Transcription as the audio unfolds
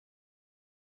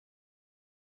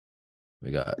We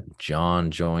got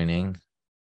John joining.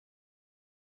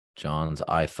 John's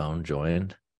iPhone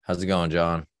joined. How's it going,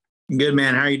 John? Good,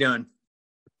 man. How are you doing?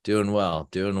 Doing well,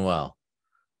 doing well.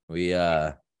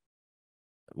 We're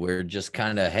just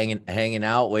kind of hanging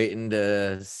out, waiting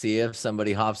to see if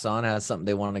somebody hops on, has something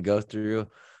they want to go through.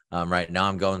 Right now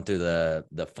I'm going through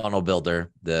the funnel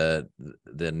builder, the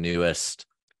newest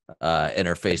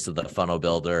interface of the funnel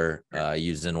builder,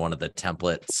 using one of the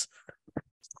templates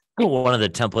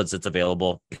that's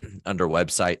available under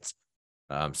websites.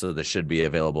 So this should be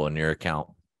available in your account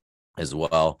as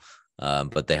well.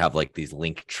 But they have like these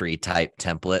link tree type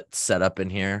templates set up in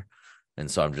here. And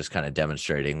so I'm just kind of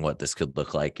demonstrating what this could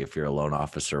look like if you're a loan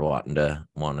officer wanting to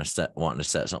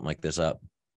set something like this up.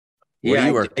 What are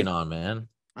you working on, man?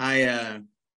 I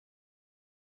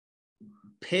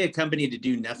pay a company to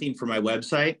do nothing for my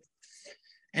website.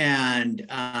 And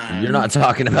you're not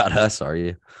talking about us, are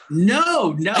you?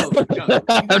 No.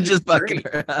 I'm just fucking.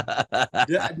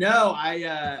 No,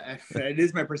 it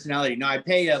is my personality. No, I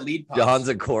pay a lead pops. John's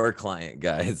a core client,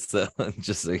 guys. So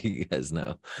just so you guys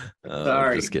know.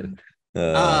 Sorry, just kidding.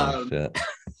 Shit.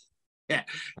 Yeah,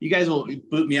 you guys will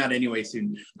boot me out anyway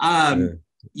soon.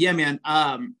 Yeah, man.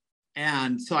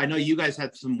 And so I know you guys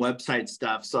had some website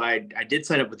stuff. So I did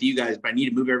sign up with you guys, but I need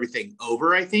to move everything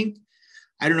over, I think.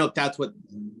 I don't know if that's what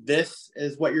this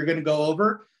is what you're going to go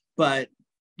over, but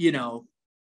yeah,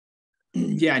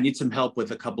 I need some help with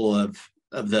a couple of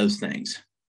those things.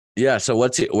 Yeah. So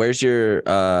where's your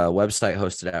website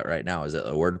hosted at right now? Is it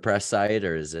a WordPress site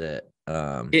or is it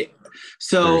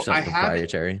so I have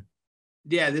proprietary?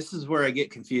 Yeah, this is where I get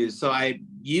confused. So I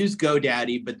use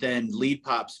GoDaddy, but then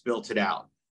LeadPops built it out.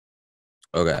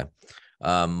 Okay.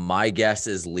 My guess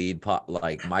is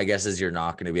my guess is you're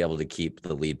not going to be able to keep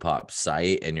the LeadPops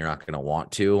site, and you're not going to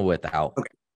want to without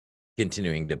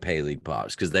continuing to pay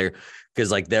LeadPops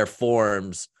because their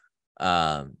forms,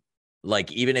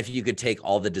 like even if you could take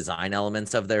all the design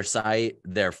elements of their site,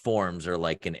 their forms are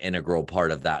like an integral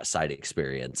part of that site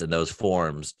experience, and those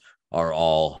forms are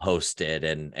all hosted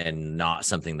and not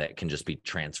something that can just be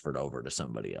transferred over to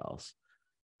somebody else.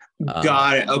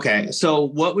 Got it. Okay. So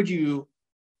what would you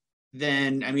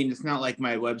then? I mean, it's not like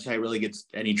my website really gets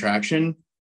any traction.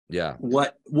 Yeah.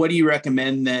 What do you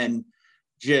recommend then?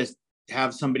 Just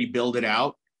have somebody build it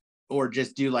out, or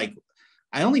just do like,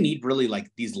 I only need really like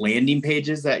these landing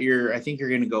pages that I think you're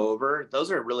going to go over.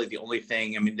 Those are really the only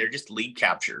thing. I mean, they're just lead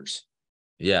captures.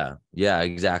 Yeah,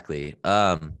 exactly.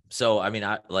 So I mean,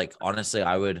 honestly,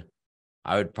 I would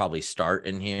probably start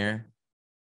in here.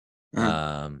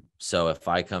 So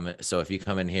if you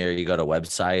come in here, you go to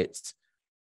websites,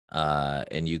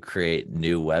 and you create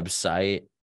new website,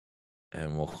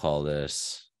 and we'll call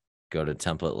this, go to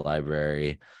template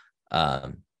library.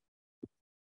 I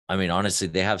mean, honestly,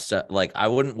 they have stuff like, I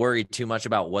wouldn't worry too much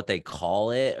about what they call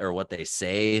it or what they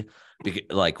say,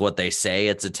 what they say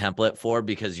it's a template for,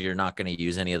 because you're not going to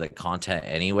use any of the content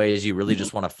anyways. You really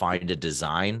just want to find a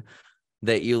design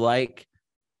that you like.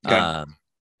 Okay.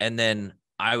 And then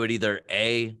I would either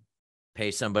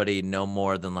pay somebody no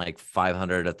more than like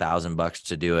 $500, $1,000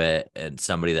 to do it, and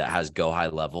somebody that has Go High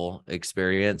Level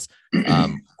experience,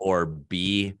 or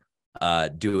B,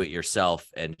 do it yourself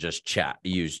and just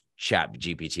use Chat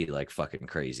GPT like fucking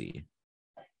crazy.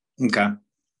 Okay.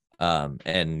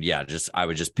 And yeah, I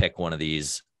would just pick one of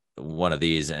these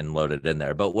and load it in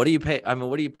there. But what do you pay? I mean,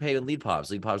 what do you pay with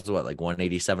LeadPops? LeadPops is what, like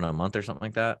 $187 a month or something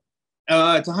like that?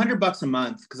 It's $100 a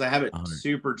month because I have it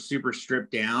super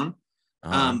stripped down.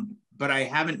 But I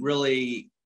haven't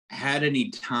really had any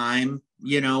time,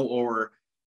 or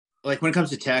like when it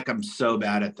comes to tech, I'm so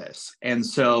bad at this. And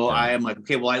so I am like,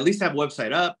 okay, well, I at least have a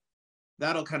website up.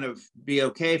 That'll kind of be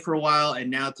okay for a while.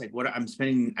 And now it's like, what I'm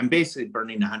spending, I'm basically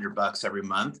burning $100 every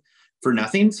month for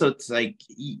nothing. So it's like,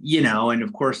 and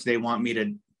of course they want me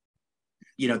to,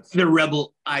 the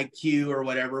Rebel IQ or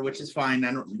whatever, which is fine.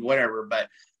 Whatever. But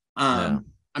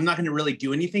I'm not going to really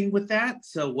do anything with that.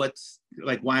 So what's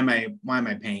like, why am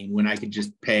I paying when I could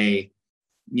just pay,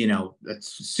 a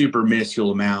super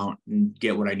minuscule amount and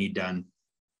get what I need done?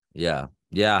 Yeah.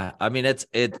 Yeah. I mean,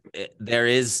 there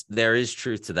is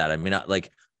truth to that. I mean,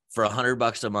 like for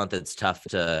 $100 a month, it's tough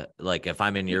to, like, if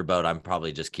I'm in your boat, I'm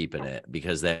probably just keeping it,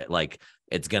 because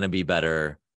it's going to be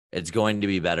better. It's going to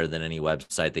be better than any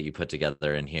website that you put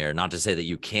together in here. Not to say that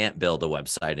you can't build a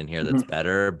website in here that's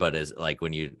better, but is like,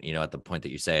 when at the point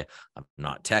that you say, I'm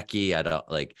not techie, I don't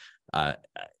like,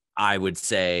 I would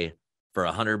say for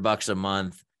 $100 a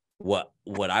month, what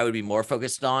I would be more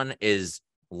focused on is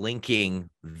linking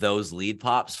those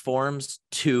LeadPops forms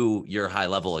to your high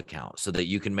level account, so that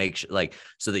you can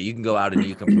so that you can go out and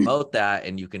you can promote that,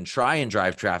 and you can try and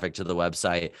drive traffic to the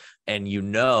website, and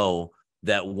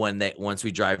that once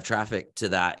we drive traffic to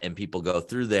that and people go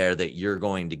through there, that you're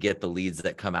going to get the leads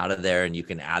that come out of there, and you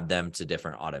can add them to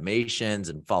different automations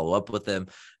and follow up with them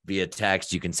via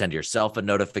text. You can send yourself a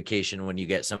notification when you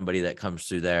get somebody that comes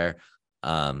through there.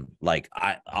 Like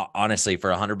I honestly, for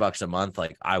 $100 a month,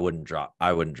 like I wouldn't drop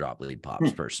Lead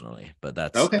Pops personally, but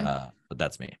that's okay. But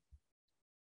that's me.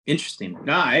 Interesting.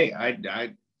 No,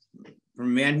 I from a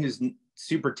man who's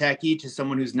super techie to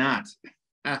someone who's not,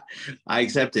 I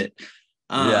accept it.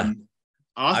 Yeah.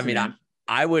 Awesome. I mean,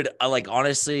 I would like,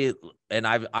 honestly, and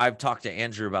I've talked to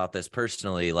Andrew about this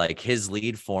personally, like his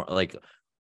lead form, like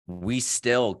we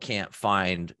still can't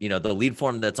find, you know, the lead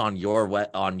form that's on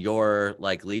your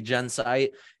like lead gen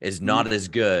site is not as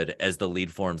good as the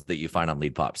lead forms that you find on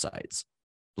Lead Pop sites.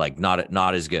 Like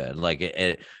not as good. Like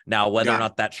it now, whether or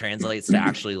not that translates to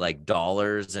actually like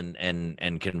dollars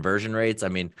and conversion rates, I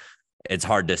mean, it's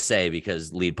hard to say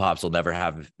because Lead Pops will never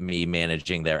have me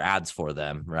managing their ads for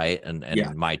them, right?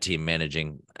 And my team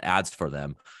managing ads for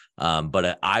them.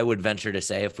 But I would venture to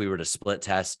say if we were to split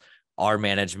test our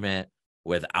management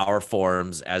with our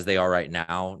forms as they are right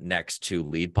now next to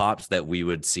Lead Pops, that we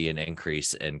would see an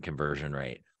increase in conversion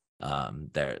rate.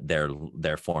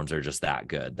 Their forms are just that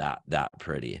good, that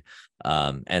pretty.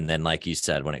 And then, like you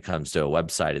said, when it comes to a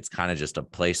website, it's kind of just a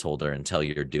placeholder until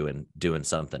you're doing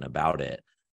something about it.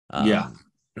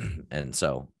 And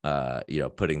so, you know,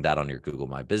 putting that on your Google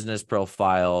My Business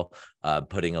profile,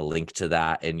 putting a link to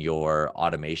that in your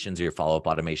automations, your follow-up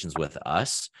automations with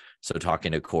us. So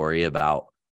talking to Corey about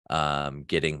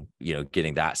getting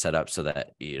that set up so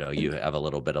that, you know, you have a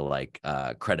little bit of like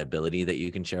credibility that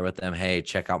you can share with them. Hey,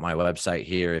 check out my website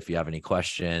here if you have any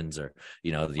questions, or,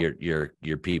 you know,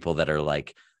 your people that are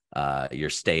like your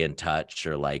stay in touch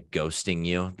or like ghosting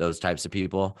you, those types of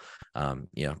people,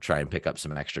 you know, try and pick up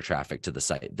some extra traffic to the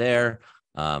site there.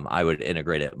 I would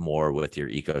integrate it more with your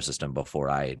ecosystem before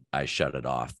I shut it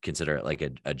off. Consider it like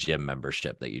a gym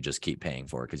membership that you just keep paying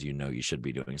for because you know you should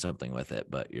be doing something with it,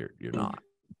 but you're not.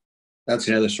 That's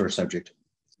another sore subject.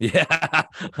 Yeah,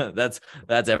 that's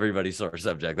everybody's sore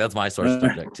subject. That's my sore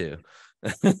subject too.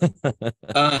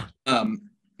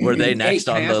 Were they next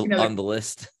on the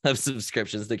list of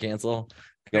subscriptions to cancel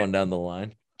going down the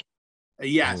line?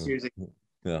 Yeah, seriously.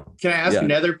 Yeah. Can I ask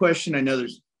another question? I know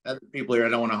there's other people here. I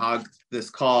don't want to hog this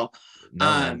call. No,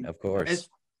 man, of course.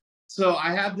 So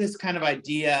I have this kind of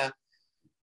idea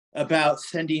about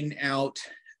sending out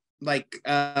like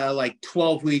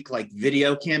 12-week like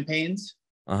video campaigns.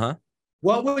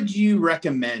 What would you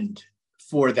recommend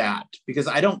for that? Because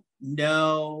I don't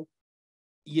know,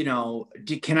 you know,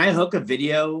 can I hook a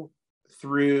video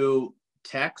through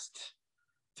text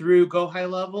through Go High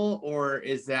Level, or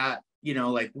is that, you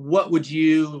know, like what would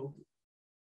you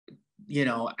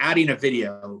know, adding a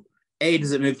video, A,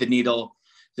 does it move the needle?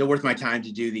 Is it worth my time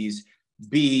to do these?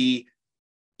 B,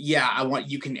 yeah,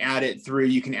 you can add it through,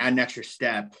 you can add an extra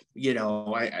step, you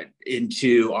know,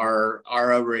 into our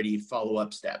already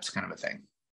follow-up steps kind of a thing.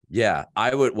 Yeah,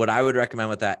 what I would recommend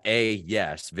with that,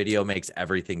 yes, video makes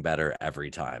everything better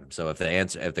every time. So if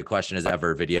the question is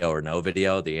ever video or no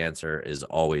video, the answer is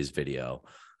always video.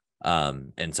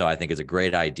 And so I think it's a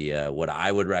great idea. What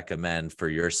I would recommend for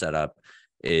your setup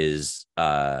is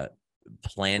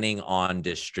planning on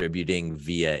distributing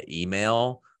via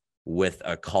email with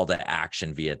a call to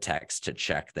action via text to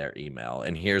check their email.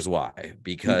 And here's why,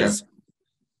 because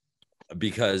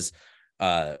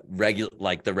the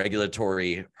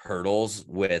regulatory hurdles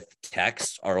with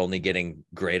text are only getting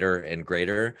greater and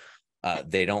greater.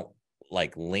 They don't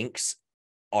like links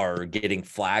are getting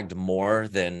flagged more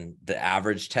than the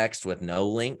average text with no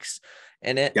links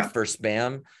in it for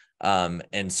spam.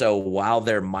 And so while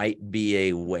there might be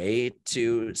a way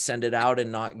to send it out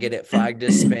and not get it flagged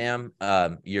as spam,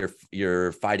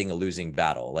 you're fighting a losing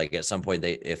battle. Like at some point,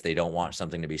 if they don't want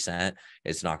something to be sent,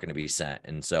 it's not going to be sent.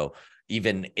 And so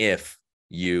even if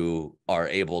you are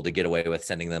able to get away with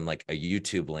sending them like a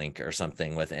YouTube link or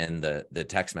something within the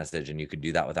text message, and you could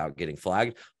do that without getting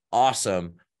flagged,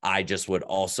 awesome. I just would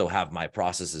also have my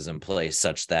processes in place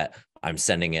such that I'm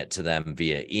sending it to them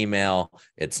via email.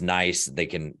 It's nice. They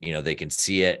can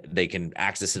see it. They can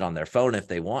access it on their phone if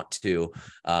they want to,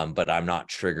 but I'm not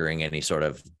triggering any sort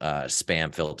of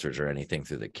spam filters or anything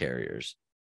through the carriers.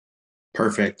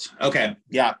 Perfect. Okay.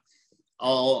 Yeah.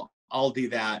 I'll do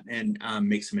that and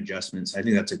make some adjustments. I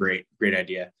think that's a great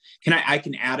idea. I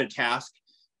can add a task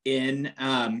in,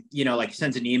 you know, like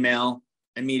sends an email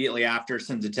immediately after,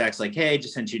 sends a text like, hey,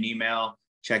 just sent you an email,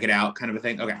 check it out kind of a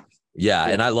thing. Okay. Yeah,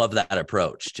 and I love that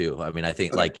approach too. I mean, I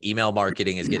think like email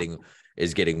marketing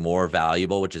is getting more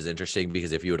valuable, which is interesting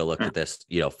because if you would have looked at this,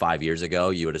 5 years ago,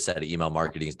 you would have said email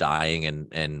marketing is dying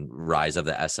and rise of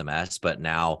the SMS. But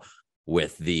now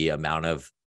with the amount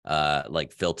of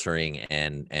like filtering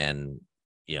and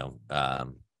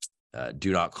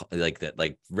do not like that,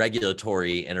 like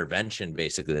regulatory intervention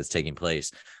basically that's taking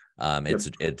place,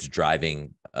 it's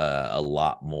driving a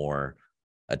lot more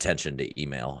attention to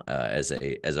email as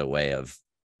a way of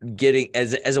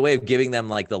giving them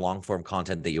like the long form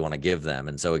content that you want to give them.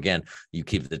 And so again, you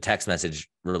keep the text message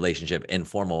relationship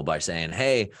informal by saying,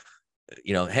 hey,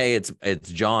 hey, it's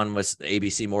John with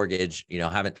ABC Mortgage,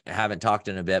 haven't talked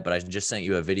in a bit, but I just sent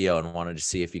you a video and wanted to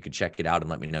see if you could check it out and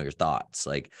let me know your thoughts.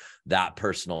 Like that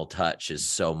personal touch is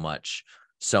so much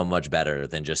better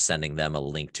than just sending them a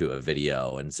link to a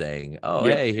video and saying, oh,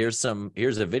 hey, here's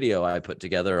a video I put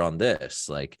together on this.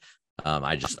 Like,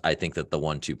 I think that the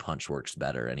 1-2 punch works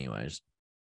better anyways.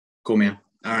 Cool, man.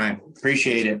 All right.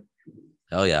 Appreciate it.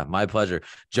 Oh yeah. My pleasure.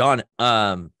 John,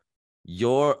 did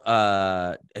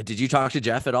you talk to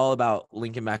Jeff at all about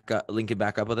linking back up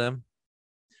with him?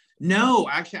 No,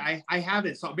 actually I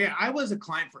haven't. So man, I was a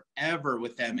client forever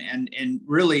with them and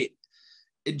really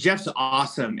Jeff's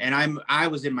awesome. And I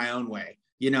was in my own way,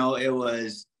 it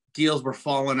was deals were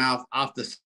falling off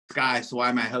the sky. So why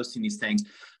am I hosting these things?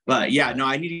 But yeah, no,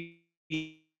 I need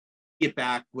to get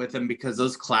back with them because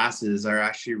those classes are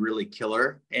actually really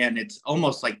killer. And it's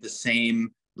almost like the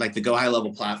same, like the Go High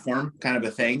Level platform kind of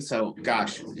a thing. So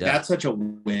gosh, that's such a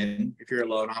win if you're a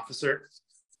loan officer.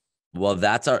 Well,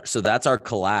 that's our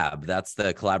collab. That's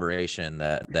the collaboration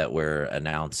that we're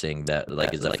announcing that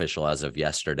is official as of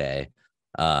yesterday.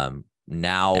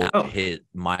 Now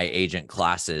my agent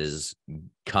classes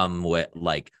come with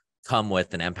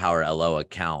an Empower LO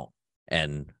account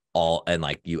and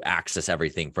you access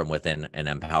everything from within an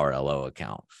Empower LO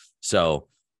account. So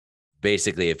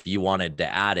basically, if you wanted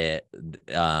to add it,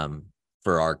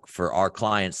 for our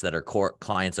clients that are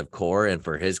clients of Core and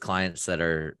for his clients that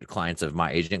are clients of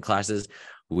my agent classes,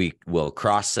 we will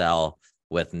cross sell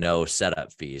with no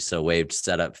setup fee. So waived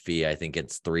setup fee, I think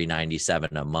it's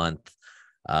 $397 a month,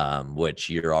 which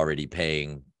you're already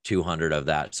paying 200 of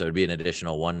that. So it'd be an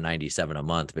additional $197 a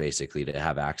month basically to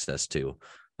have access to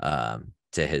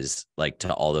his,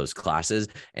 to all those classes.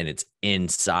 And it's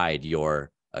inside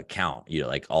your account,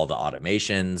 like all the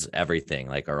automations, everything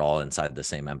are all inside the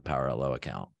same Empower LO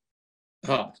account.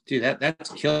 Oh, dude,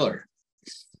 that's killer.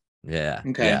 Yeah.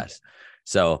 Okay. Yes.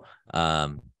 So,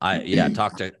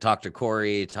 talk to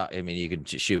Corey. You can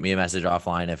shoot me a message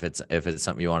offline if it's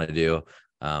something you want to do.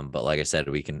 But like I said,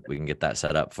 we can get that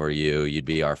set up for you. You'd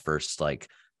be our first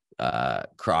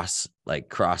cross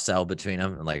sell between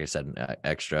them. And like I said,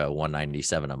 extra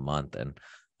 $197 a month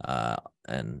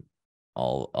and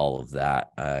all of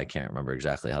that. I can't remember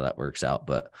exactly how that works out,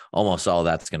 but almost all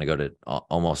that's going to go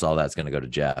to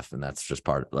Jeff. And that's just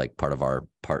part of our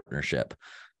partnership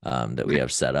that we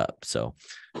have set up. So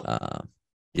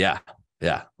yeah.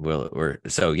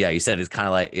 So you said it's kind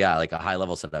of like a high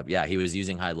level setup. Yeah. He was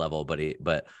using high level,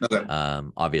 but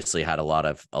obviously had a lot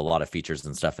of features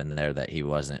and stuff in there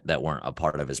that weren't a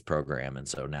part of his program. And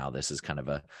so now this is kind of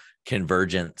a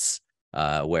convergence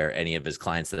where any of his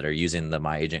clients that are using the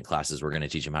My Agent classes, we're going to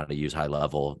teach them how to use high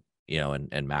level,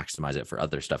 and maximize it for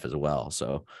other stuff as well.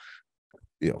 So,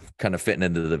 kind of fitting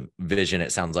into the vision,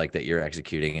 it sounds like that you're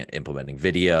executing and implementing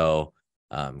video,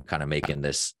 kind of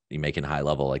making high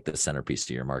level like the centerpiece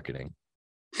to your marketing.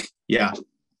 Yeah,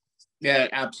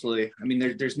 absolutely. I mean,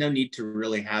 there's no need to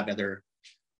really have other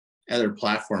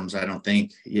platforms. I don't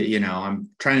think, I'm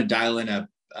trying to dial in a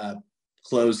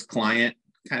closed client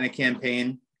kind of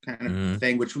campaign kind of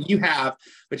thing, which you have,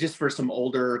 but just for some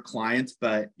older clients.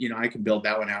 But, I can build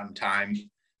that one out in time.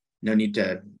 No need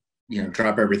to,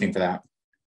 drop everything for that.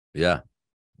 Yeah.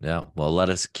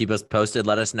 Well, keep us posted.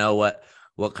 Let us know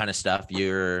what kind of stuff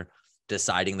you're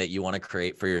deciding that you want to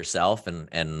create for yourself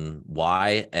and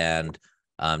why. And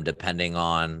depending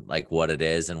on what it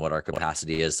is and what our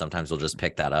capacity is, sometimes we'll just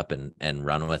pick that up and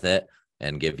run with it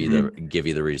and give you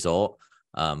the result.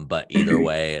 But either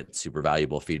way, it's super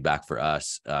valuable feedback for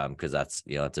us. Cause that's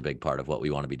a big part of what we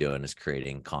want to be doing is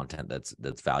creating content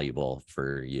that's valuable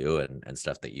for you and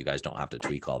stuff that you guys don't have to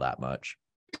tweak all that much.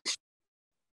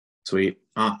 Sweet.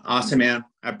 Awesome, man.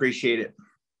 I appreciate it.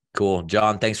 Cool.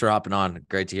 John, thanks for hopping on.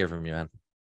 Great to hear from you, man.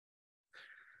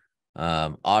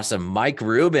 Awesome. Mike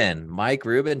Rubin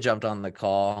jumped on the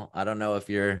call. I don't know if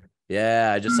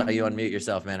I just saw you unmute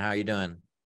yourself, man. How are you doing?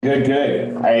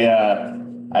 Good.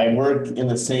 I work in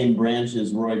the same branch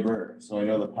as Roy Burr, so I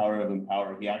know the power of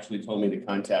Empower. He actually told me to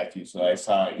contact you, so I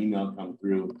saw an email come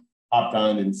through hopped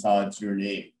on and saw it's your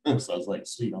name. So I was like,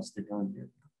 sweet, I'll stick on here.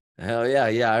 Hell yeah.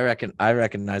 Yeah. I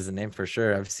recognize the name for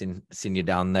sure. I've seen you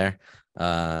down there.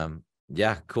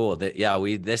 Yeah, cool.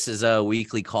 This is a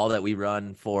weekly call that we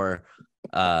run for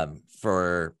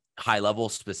High Level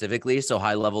specifically. So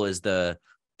High Level is the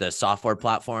software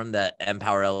platform that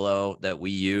Empower LO that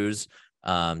we use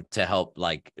to help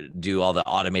like do all the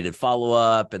automated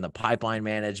follow-up and the pipeline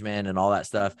management and all that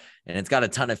stuff. And it's got a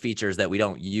ton of features that we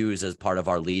don't use as part of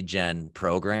our lead gen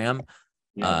program.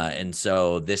 Yeah. And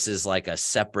so this is like a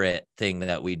separate thing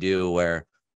that we do where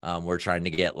we're trying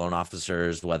to get loan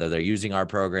officers, whether they're using our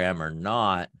program or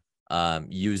not,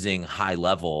 using High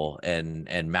Level and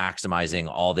maximizing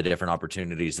all the different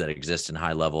opportunities that exist in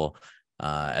High Level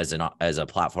as a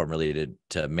platform related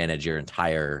to manage your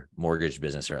entire mortgage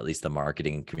business, or at least the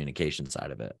marketing and communication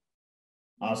side of it.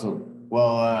 Awesome.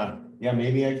 Well, yeah,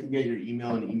 maybe I can get your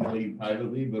email and email you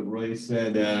privately, but Roy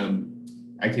said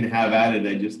I can have at it.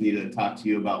 I just need to talk to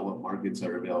you about what markets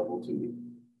are available to me.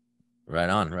 Right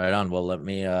on. Well, let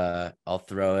me, I'll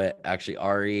throw it. Actually,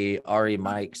 Ari,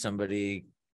 Mike, somebody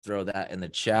throw that in the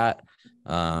chat.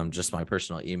 Just my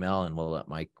personal email, and we'll let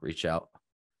Mike reach out.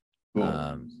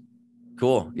 Cool.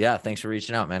 Cool. Yeah. Thanks for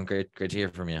reaching out, man. Great to hear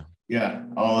from you. Yeah.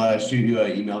 I'll shoot you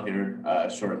an email here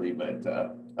shortly, but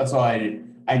that's all I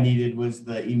needed was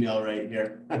the email right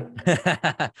here.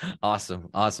 Awesome.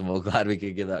 Well, glad we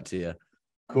could give that to you.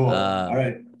 Cool. All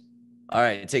right.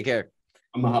 Take care.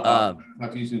 I'm gonna hop off.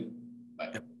 Talk to you soon.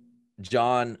 Bye.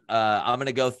 John, I'm going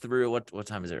to go through what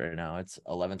time is it right now? It's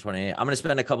 11:28. I'm going to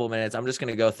spend a couple of minutes. I'm just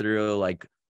going to go through like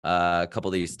a couple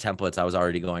of these templates. I was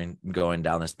already going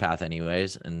down this path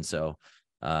anyways. And so,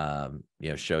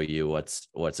 show you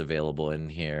what's available in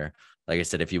here. Like I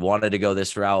said, if you wanted to go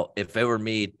this route, if it were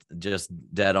me, just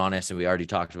dead honest, and we already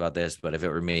talked about this, but if it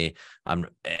were me,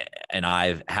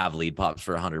 I have lead pops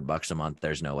for $100 a month,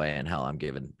 there's no way in hell I'm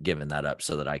giving that up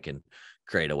so that I can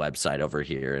create a website over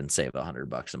here and save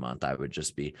 $100 a month. I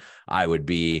would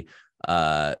be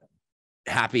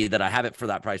happy that I have it for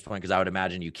that price point, because I would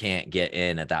imagine you can't get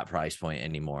in at that price point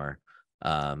anymore.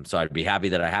 So I'd be happy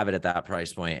that I have it at that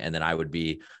price point, and then I would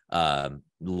be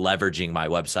leveraging my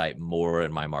website more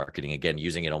in my marketing, again,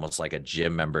 using it almost like a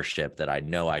gym membership that I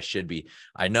know I should be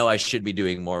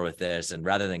doing more with this. And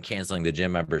rather than canceling the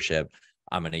gym membership,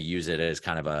 I'm going to use it as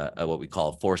kind of a what we call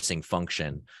a forcing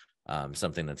function,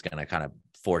 something that's going to kind of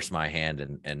force my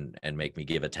hand and make me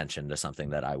give attention to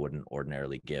something that I wouldn't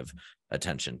ordinarily give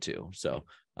attention to. So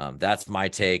that's my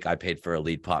take. I paid for a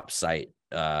lead pop site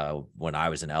when I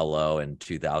was in LO in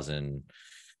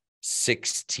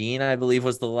 2016, I believe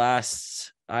was the last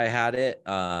I had it,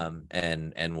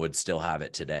 and would still have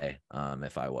it today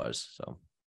if I was. So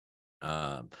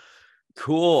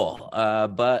cool.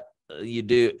 But you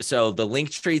do, so the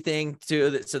Linktree thing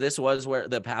too. So this was where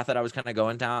the path that I was kind of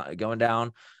going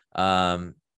down.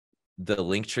 The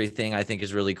Linktree thing I think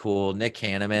is really cool. Nick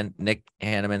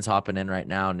Hanneman's hopping in right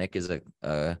now. Nick is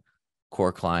a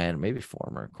core client, maybe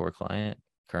former core client,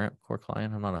 current core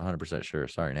client. I'm not 100% sure.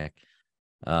 Sorry, Nick.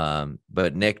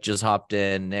 But Nick just hopped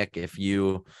in. Nick, if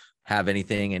you have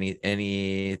anything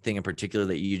in particular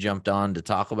that you jumped on to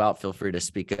talk about, feel free to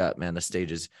speak up, man. The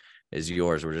stage is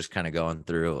yours. We're just kind of going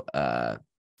through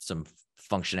some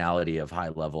functionality of High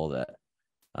Level that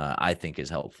I think is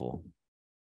helpful.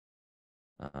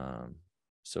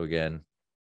 So again,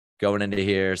 going into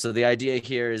here. So the idea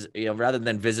here is, rather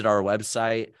than visit our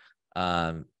website,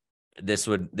 this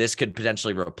could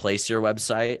potentially replace your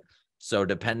website. So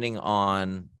depending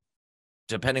on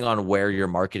where you're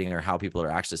marketing or how people are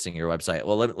accessing your website.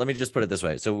 Well, let me just put it this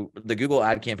way. So the Google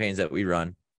ad campaigns that we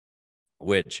run,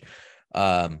 which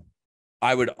I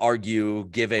would argue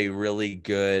give us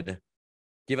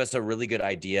a really good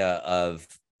idea of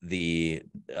the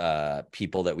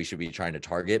people that we should be trying to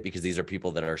target, because these are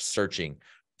people that are searching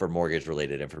for mortgage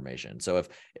related information. So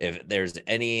if there's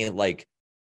any like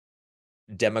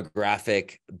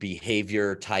demographic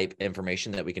behavior type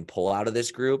information that we can pull out of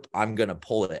this group, I'm going to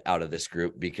pull it out of this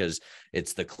group because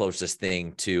it's the closest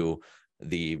thing to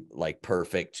the like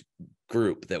perfect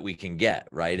group that we can get,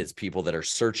 right? It's people that are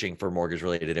searching for mortgage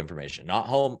related information, not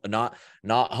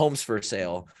homes for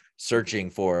sale, searching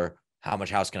for how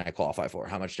much house can I qualify for?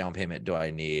 How much down payment do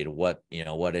I need? What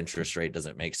interest rate does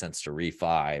it make sense to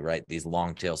refi, right? These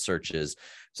long tail searches.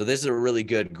 So this is a really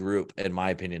good group, in my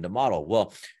opinion, to model.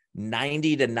 Well,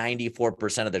 90 to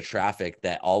 94% of the traffic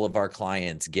that all of our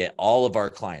clients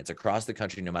across the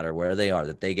country, no matter where they are,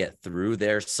 that they get through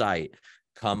their site,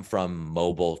 come from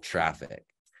mobile traffic.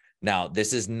 Now,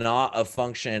 this is not a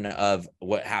function of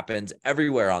what happens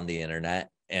everywhere on the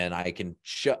internet. And I can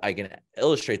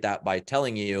illustrate that by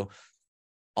telling you,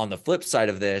 on the flip side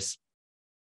of this,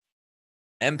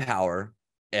 Empower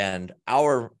and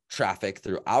our traffic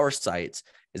through our sites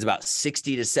is about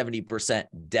 60 to 70%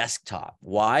 desktop.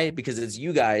 Why? Because it's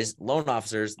you guys, loan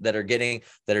officers, that are doing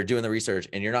the research,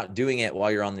 and you're not doing it while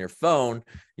you're on your phone.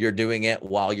 You're doing it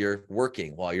while you're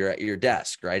working, while you're at your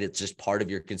desk, right? It's just part of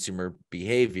your consumer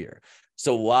behavior.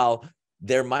 So while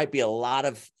there might be a lot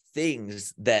of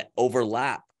things that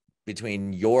overlap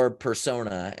between your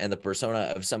persona and the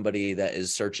persona of somebody that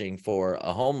is searching for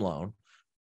a home loan,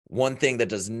 one thing that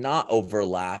does not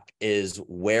overlap is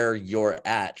where you're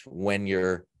at when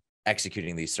you're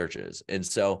executing these searches. And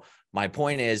so my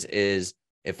point is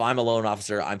if I'm a loan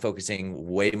officer, I'm focusing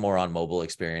way more on mobile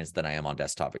experience than I am on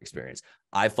desktop experience.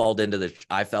 I fell into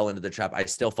the trap. I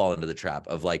still fall into the trap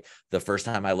of like the first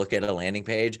time I look at a landing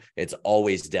page, it's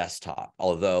always desktop.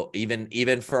 Although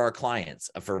even for our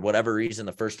clients, for whatever reason,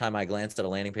 the first time I glance at a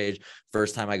landing page,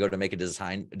 first time I go to make a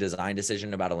design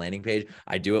decision about a landing page,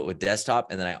 I do it with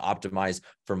desktop, and then I optimize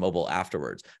for mobile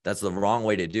afterwards. That's the wrong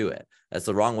way to do it. That's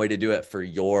the wrong way to do it for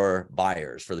your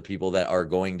buyers, for the people that are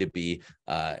going to be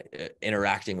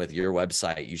interacting with your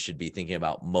website. You should be thinking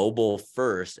about mobile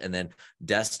first, and then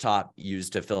desktop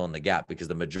used to fill in the gap, because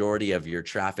the majority of your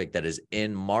traffic that is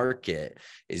in market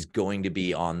is going to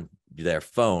be on their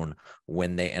phone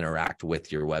when they interact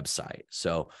with your website.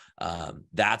 So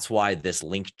that's why this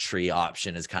link tree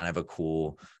option is kind of a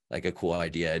cool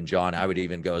idea. And John, I would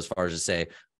even go as far as to say,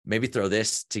 maybe throw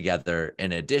this together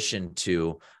in addition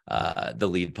to the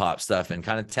lead pop stuff and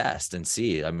kind of test and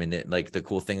see. I mean, like the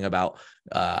cool thing about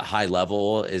High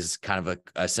Level is kind of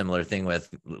a similar thing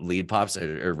with lead pops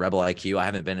or Rebel IQ. I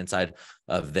haven't been inside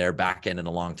of their backend in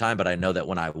a long time, but I know that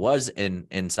when I was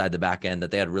inside the backend, that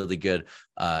they had really good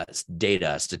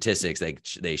data statistics.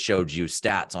 They showed you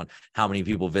stats on how many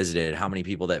people visited, how many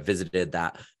people that visited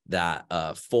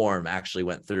that form actually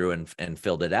went through and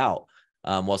filled it out.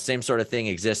 Well, same sort of thing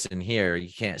exists in here.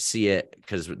 You can't see it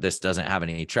because this doesn't have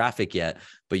any traffic yet,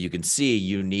 but you can see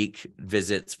unique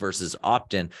visits versus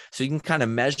opt-in. So you can kind of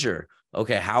measure,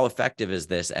 okay, how effective is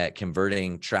this at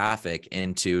converting traffic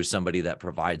into somebody that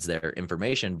provides their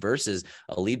information versus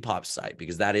a lead pop site?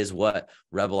 Because that is what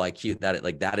Rebel IQ,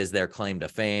 that is their claim to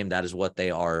fame. That is what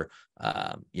they are,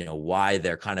 why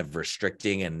they're kind of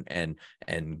restricting and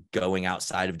going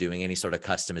outside of doing any sort of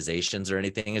customizations or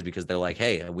anything, is because they're like,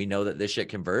 hey, we know that this shit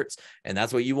converts, and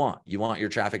that's what you want. You want your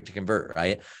traffic to convert,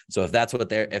 right? So if that's what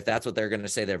they're going to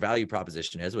say their value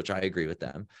proposition is, which I agree with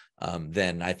them,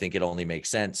 then I think it only makes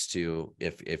sense to,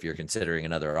 if you're considering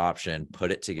another option,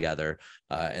 put it together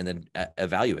and then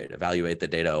evaluate the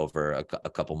data over a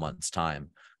couple months time.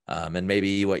 And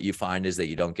maybe what you find is that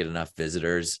you don't get enough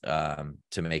visitors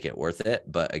to make it worth it.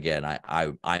 But again,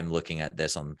 I'm looking at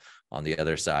this on the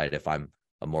other side. If I'm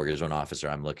a mortgage loan officer,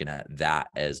 I'm looking at that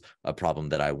as a problem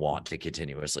that I want to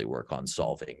continuously work on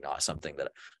solving, not something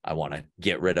that I want to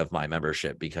get rid of my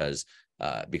membership because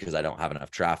I don't have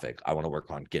enough traffic. I want to work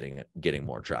on getting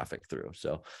more traffic through.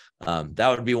 So that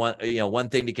would be one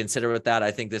thing to consider with that.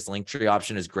 I think this Linktree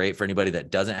option is great for anybody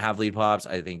that doesn't have lead pops.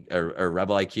 I think, or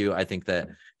Rebel IQ. I think that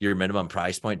your minimum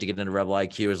price point to get into Rebel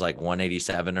IQ is like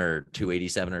 $187 or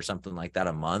 $287 or something like that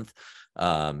a month.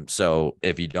 So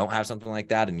if you don't have something like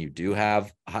that and you do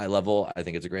have High Level, I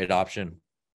think it's a great option.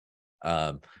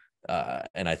 And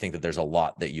I think that there's a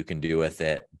lot that you can do with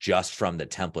it just from the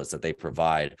templates that they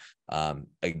provide. And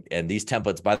these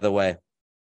templates, by the way,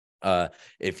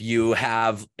 if you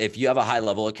have a High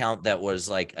Level account that was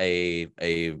like a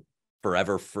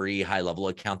forever free High Level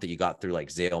account that you got through like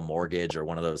Zale Mortgage or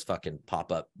one of those fucking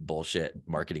pop-up bullshit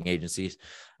marketing agencies,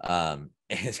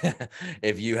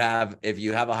 if you have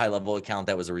a High Level account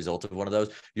that was a result of one of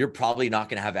those, you're probably not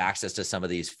going to have access to some of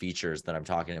these features that I'm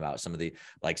talking about. Some of the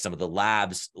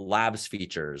labs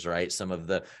features, right? Some of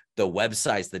the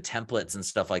websites, the templates and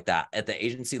stuff like that. At the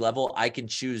agency level, I can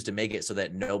choose to make it so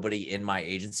that nobody in my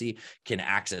agency can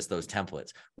access those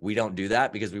templates. We don't do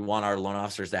that because we want our loan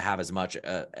officers to have as much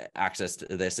access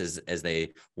to this as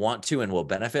they want to and will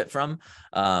benefit from.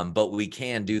 But we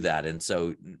can do that. And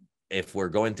so if we're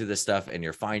going through this stuff and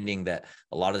you're finding that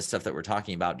a lot of the stuff that we're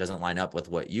talking about doesn't line up with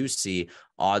what you see,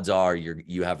 odds are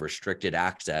you have restricted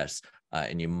access,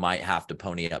 and you might have to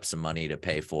pony up some money to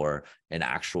pay for an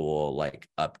actual like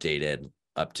updated,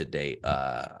 up-to-date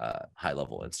High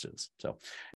Level instance. So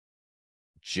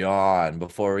John,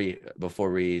 before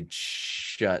we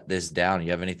shut this down,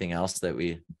 you have anything else that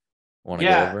we want to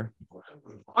go over?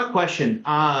 One question.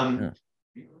 On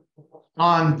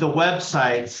the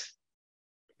websites,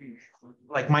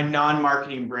 like my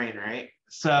non-marketing brain, right?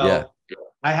 So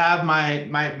I have my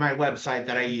website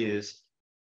that I use.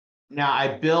 Now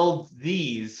I build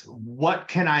these. What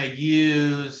can I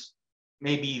use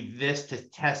maybe this to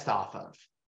test off of?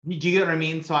 Do you get what I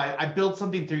mean? So I build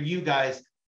something through you guys,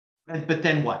 but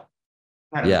then what?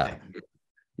 Yeah.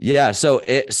 Yeah.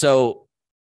 So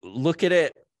look at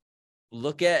it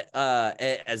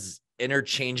as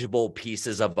interchangeable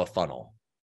pieces of a funnel.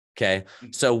 Okay.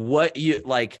 So what you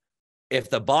like, if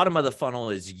the bottom of the funnel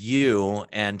is you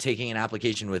and taking an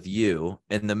application with you,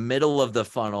 in the middle of the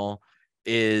funnel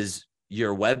is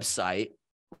your website,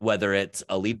 whether it's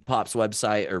Elite Pop's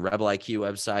website or Rebel IQ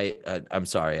website. I'm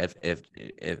sorry if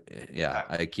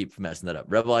I keep messing that up.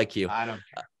 Rebel IQ. I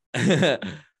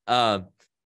don't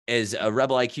is a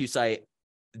Rebel IQ site.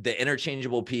 The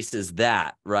interchangeable piece is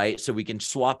that, right? So we can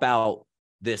swap out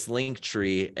this link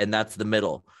tree, and that's the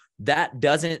middle. That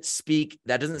doesn't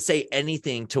say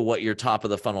anything to what your top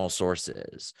of the funnel source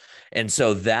is. And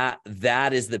so that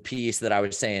is the piece that I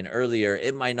was saying earlier.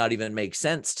 It might not even make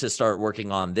sense to start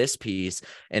working on this piece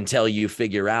until you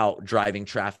figure out driving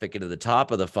traffic into the top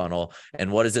of the funnel.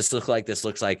 And what does this look like? This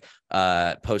looks like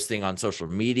posting on social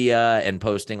media and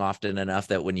posting often enough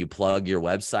that when you plug your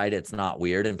website, it's not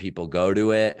weird and people go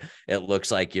to it. It looks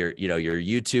like your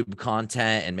YouTube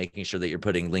content and making sure that you're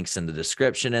putting links in the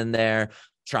description in there.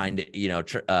 Trying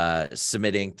to,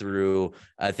 submitting through,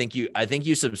 I think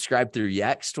you subscribed through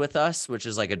Yext with us, which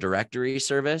is like a directory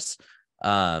service.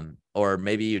 Or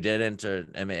maybe you didn't,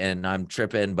 and I'm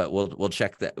tripping, but we'll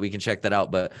check that. We can check that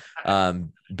out. But,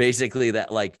 basically that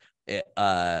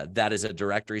that is a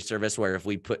directory service where if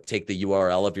we take the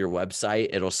URL of your website,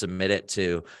 it'll submit it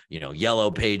to,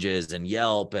 Yellow Pages and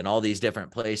Yelp and all these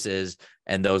different places.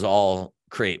 And those all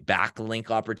create backlink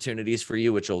opportunities for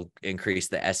you, which will increase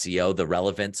the SEO, the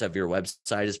relevance of your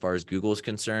website as far as Google is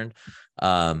concerned.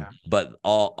 But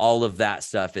all of that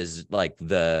stuff is like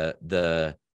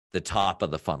the top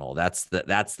of the funnel. That's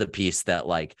the piece that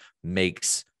like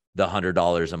makes the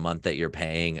 $100 a month that you're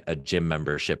paying a gym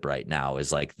membership right now,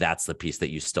 is like, that's the piece that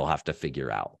you still have to figure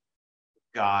out.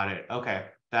 Got it. Okay.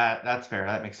 That's fair.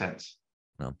 That makes sense.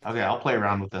 No. Okay. I'll play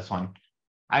around with this one.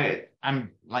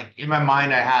 I'm like, in my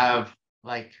mind, I have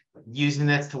like using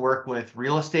this to work with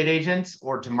real estate agents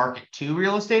or to market to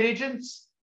real estate agents.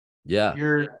 Yeah.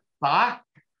 Your thought?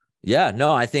 Yeah,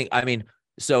 no,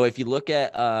 so if you look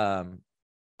at,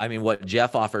 what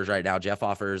Jeff offers right now, Jeff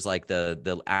offers like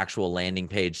the actual landing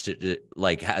page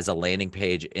like has a landing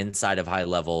page inside of High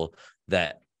Level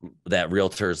that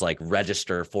realtors like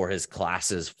register for his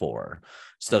classes for.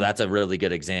 So that's a really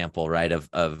good example, right? Of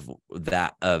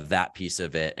that piece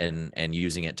of it and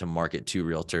using it to market to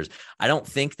realtors. I don't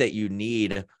think that you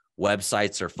need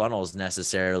websites or funnels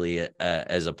necessarily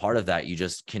as a part of that. You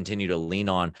just continue to lean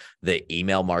on the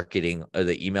email marketing or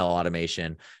the email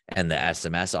automation and the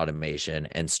SMS automation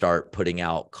and start putting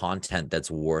out content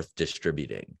that's worth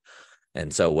distributing.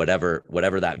 And so whatever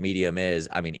that medium is,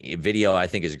 video I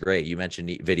think is great. You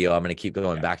mentioned video. I'm going to keep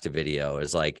going back to video.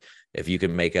 Is like, if you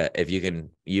can make a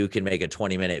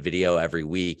 20-minute video every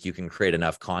week, you can create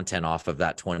enough content off of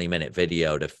that 20-minute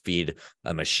video to feed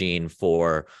a machine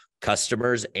for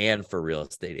customers and for real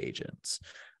estate agents.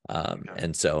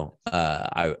 And so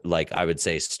I would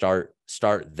say start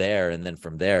there. And then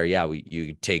from there,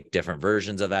 you take different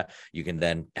versions of that. You can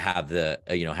then have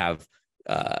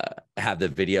have the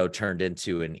video turned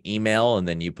into an email, and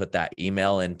then you put that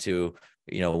email into,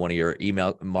 one of your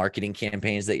email marketing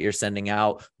campaigns that you're sending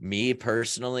out. Me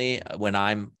personally, when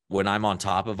I'm on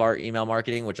top of our email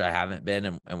marketing, which I haven't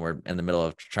been, and we're in the middle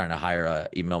of trying to hire a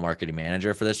email marketing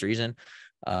manager for this reason.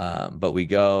 But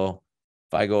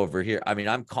if I go over here,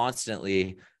 I'm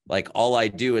constantly like, all I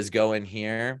do is go in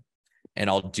here and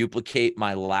I'll duplicate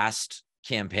my last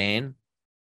campaign,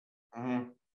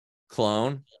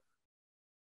 clone,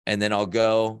 and then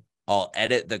I'll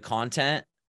edit the content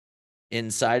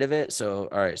inside of it. So,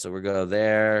 all right, so we go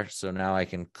there. So now I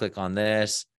can click on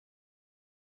this.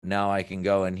 Now I can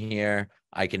go in here.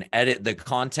 I can edit the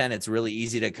content. It's really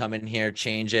easy to come in here,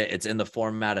 change it. It's in the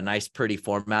format, a nice, pretty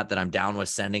format that I'm down with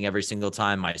sending every single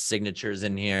time. My signature's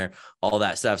in here, all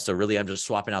that stuff. So really, I'm just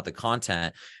swapping out the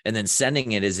content, and then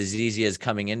sending it is as easy as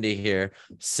coming into here,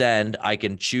 send. I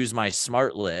can choose my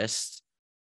smart list.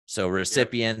 So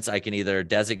recipients, I can either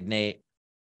designate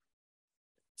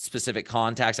specific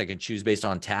contacts. I can choose based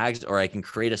on tags, or I can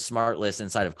create a smart list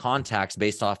inside of contacts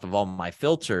based off of all my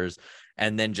filters,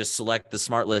 and then just select the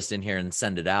smart list in here and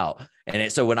send it out.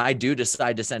 And so when I do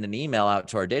decide to send an email out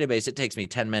to our database, it takes me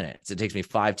 10 minutes. It takes me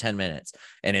 5-10 minutes.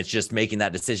 And it's just making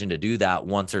that decision to do that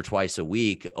once or twice a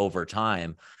week over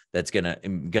time. that's gonna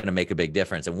make a big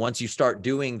difference. And once you start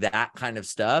doing that kind of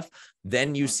stuff,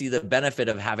 then you see the benefit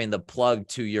of having the plug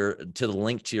to the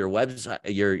link to your website,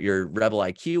 your Rebel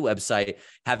IQ website,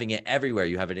 having it everywhere.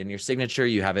 You have it in your signature,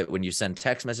 you have it when you send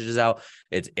text messages out.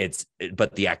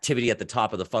 But the activity at the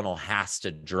top of the funnel has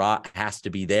to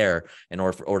be there in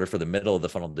order for the middle of the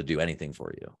funnel to do anything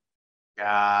for you.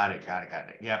 Got it.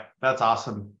 Yep, that's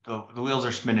awesome. The wheels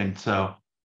are spinning, so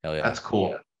hell yeah, that's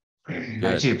cool. I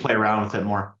just need to play around with it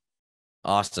more.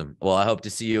 Awesome. Well, I hope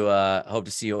to see you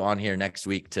on here next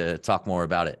week to talk more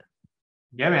about it.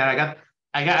 Yeah, man.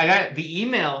 I got the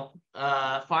email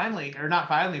finally, or not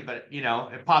finally, but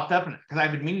it popped up because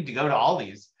I've been meaning to go to all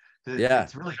these. Yeah,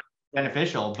 it's really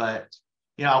beneficial, but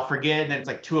I'll forget, and then it's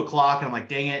like 2:00 and I'm like,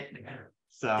 dang it.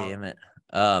 So damn it.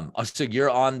 So you're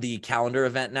on the calendar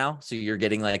event now, so you're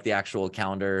getting like the actual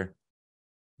calendar.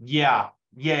 Yeah,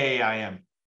 I am.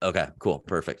 Okay, cool.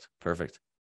 Perfect.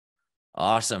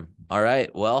 Awesome. All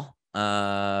right. Well,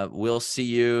 we'll see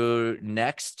you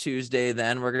next Tuesday.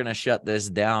 Then we're going to shut this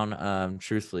down,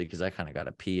 truthfully, because I kind of got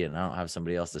to pee and I don't have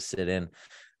somebody else to sit in,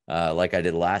 like I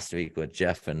did last week with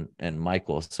Jeff and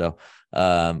Michael. So,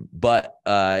 but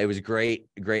it was great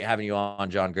having you on,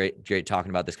 John. Great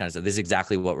talking about this kind of stuff. This is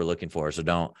exactly what we're looking for. So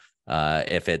don't,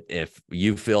 if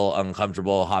you feel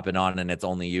uncomfortable hopping on and it's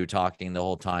only you talking the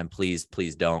whole time, please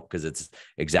don't, because it's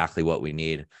exactly what we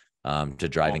need to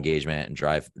drive engagement and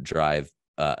drive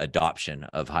adoption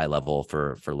of high level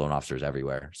for loan officers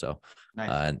everywhere. So nice.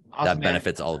 Awesome, that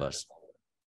benefits all of us.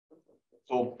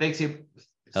 Cool. Thanks you.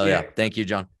 Hell yeah. Thank you,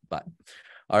 John. Bye.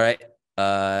 All right.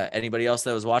 Anybody else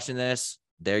that was watching this,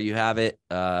 there you have it.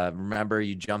 Remember,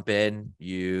 you jump in,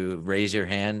 you raise your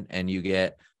hand, and you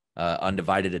get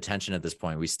undivided attention at this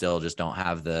point. We still just don't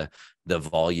have the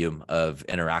volume of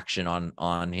interaction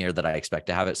on here that I expect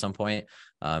to have at some point.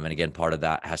 And again, part of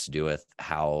that has to do with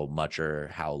how much or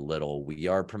how little we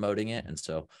are promoting it. And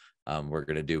so we're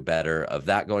going to do better of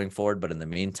that going forward. But in the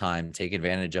meantime, take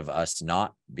advantage of us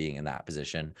not being in that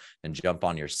position and jump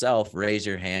on yourself, raise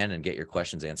your hand, and get your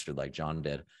questions answered like John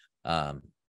did.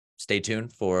 Stay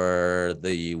tuned for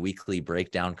the weekly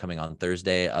breakdown coming on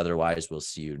Thursday. Otherwise, we'll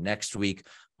see you next week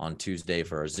on Tuesday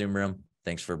for our Zoom room.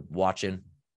 Thanks for watching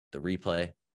the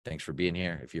replay. Thanks for being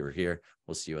here. If you were here,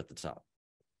 we'll see you at the top.